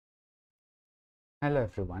Hello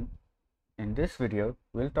everyone. In this video,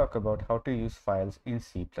 we'll talk about how to use files in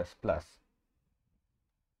C++.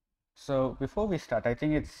 So before we start, I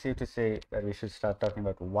think it's safe to say that we should start talking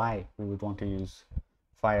about why we would want to use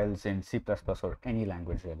files in C++ or any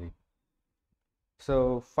language really.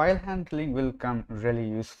 So file handling will come really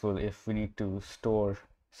useful if we need to store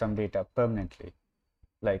some data permanently.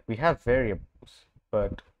 Like we have variables,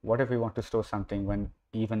 but what if we want to store something when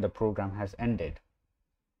even the program has ended?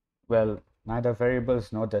 Well, neither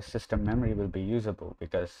variables nor the system memory will be usable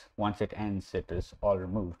because once it ends, it is all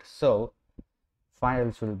removed. So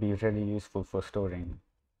files will be really useful for storing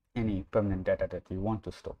any permanent data that we want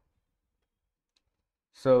to store.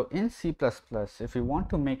 So in C++, if we want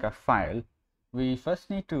to make a file, we first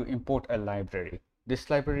need to import a library. This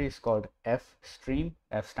library is called fstream.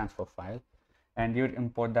 F stands for file, and you'd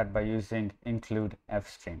import that by using include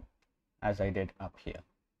fstream, as I did up here.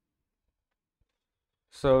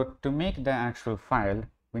 So to make the actual file,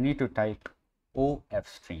 we need to type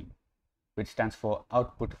ofstream, which stands for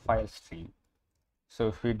output file stream. So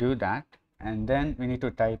if we do that, and then we need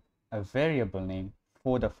to type a variable name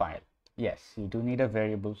for the file. Yes, you do need a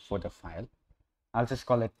variable for the file. I'll just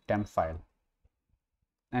call it temp file.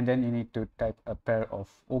 And then you need to type a pair of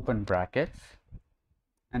open brackets.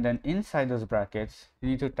 And then inside those brackets, you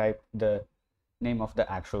need to type the name of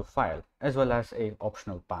the actual file as well as a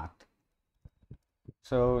optional path.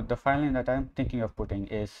 So the file name that I'm thinking of putting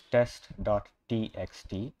is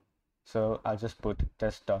test.txt. So I'll just put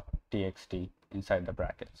test.txt inside the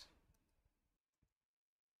brackets.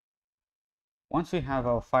 Once we have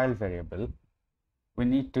our file variable, we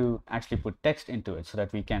need to actually put text into it so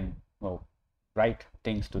that we can, well, write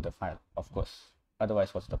things to the file, of course.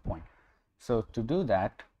 Otherwise, what's the point? So to do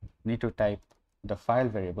that, we need to type the file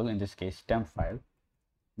variable, in this case temp file,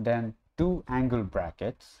 then two angle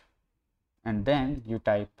brackets, and then you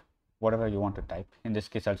type whatever you want to type. In this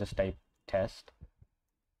case, I'll just type test,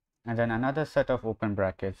 and then another set of open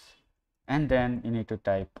brackets, and then you need to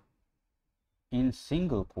type in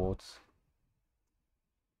single quotes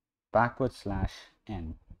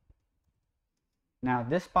 /n. Now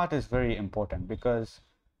this part is very important because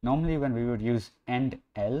normally when we would use end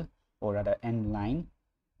L or rather end line,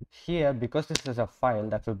 here because this is a file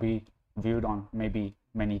that will be viewed on maybe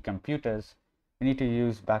many computers, we need to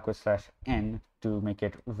use /n to make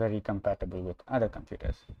it very compatible with other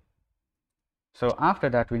computers. So after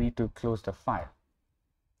that we need to close the file.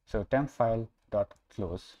 So temp file dot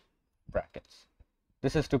close brackets.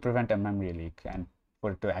 This is to prevent a memory leak and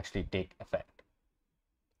for it to actually take effect.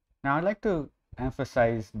 Now I'd like to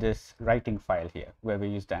emphasize this writing file here where we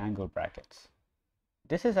use the angle brackets.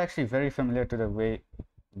 This is actually very familiar to the way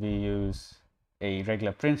we use a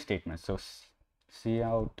regular print statement. So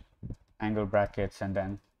cout angle brackets and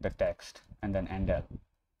then the text and then endl.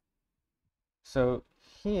 So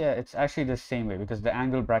here it's actually the same way because the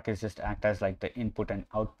angle brackets just act as like the input and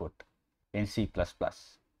output in C++,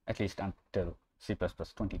 at least until C++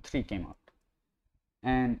 23 came out.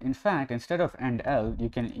 And in fact, instead of endl, you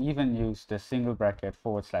can even use the single bracket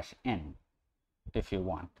 /n if you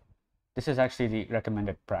want. This is actually the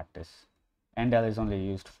recommended practice. Endl is only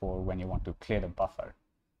used for when you want to clear the buffer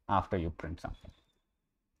after you print something.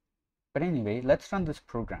 But anyway, let's run this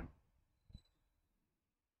program.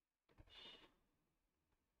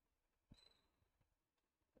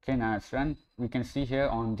 Okay, now it's run. We can see here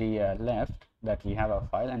on the left that we have our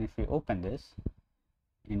file, and if we open this,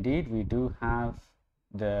 indeed we do have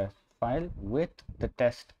the file with the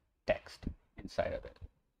test text inside of it.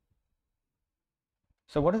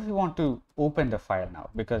 So what if we want to open the file now?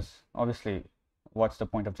 Because obviously, what's the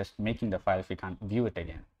point of just making the file if we can't view it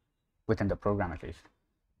again, within the program at least?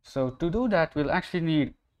 So to do that, we'll actually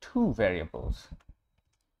need two variables.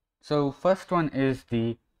 So first one is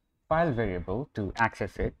the file variable to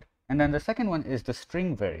access it, and then the second one is the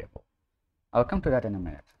string variable. I'll come to that in a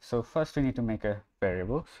minute. So first we need to make a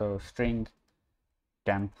variable. So string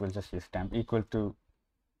temp, we'll just use temp, equal to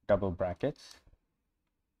double brackets,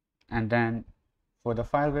 and then for the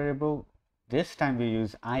file variable, this time we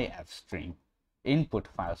use ifstream, input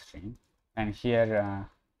file stream, and here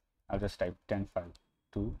I'll just type temp file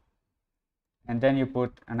 2, and then you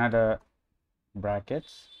put another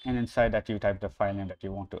brackets, and inside that you type the file name that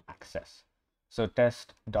you want to access. So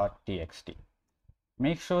test.txt.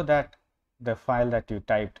 Make sure that the file that you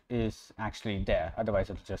typed is actually there, otherwise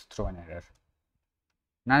it'll just throw an error.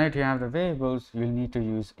 Now that you have the variables, you'll need to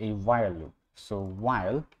use a while loop. So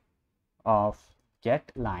while of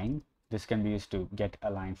get line, this can be used to get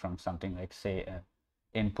a line from something like say an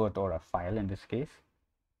input or a file in this case.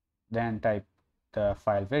 Then type the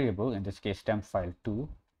file variable, in this case temp file 2,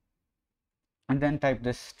 and then type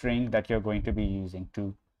this string that you're going to be using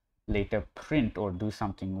to later print or do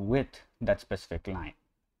something with that specific line,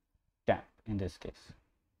 temp in this case,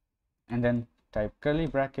 and then type curly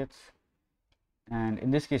brackets, and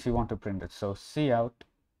in this case we want to print it, so cout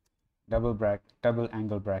double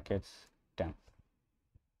angle brackets temp,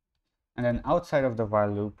 and then outside of the while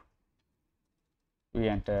loop we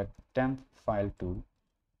enter temp file2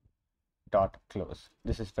 dot close.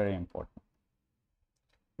 This is very important.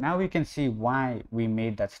 Now we can see why we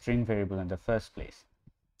made that string variable in the first place.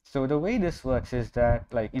 So the way this works is that,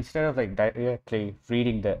 like, instead of like directly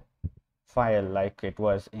reading the file like it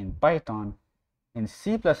was in Python, in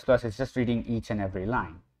C++ it's just reading each and every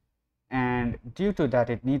line, and due to that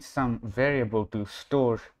it needs some variable to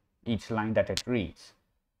store each line that it reads.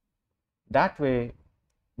 That way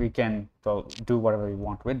we can, well, do whatever we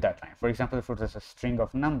want with that line. For example, if it was a string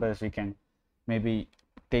of numbers, we can maybe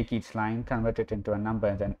take each line, convert it into a number,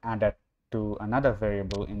 and then add that to another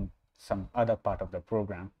variable in some other part of the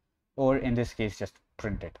program, or in this case just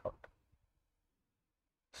print it out.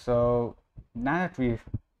 So now that we've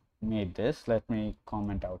made this, let me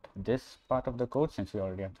comment out this part of the code since we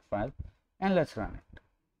already have the file, and let's run it.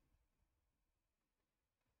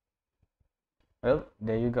 Well,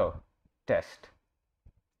 there you go, test.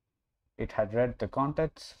 It had read the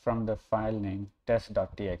contents from the file name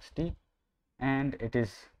test.txt, and it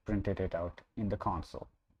is printed it out in the console.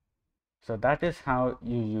 So that is how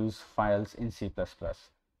you use files in C++.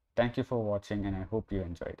 Thank you for watching, and I hope you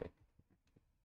enjoyed it.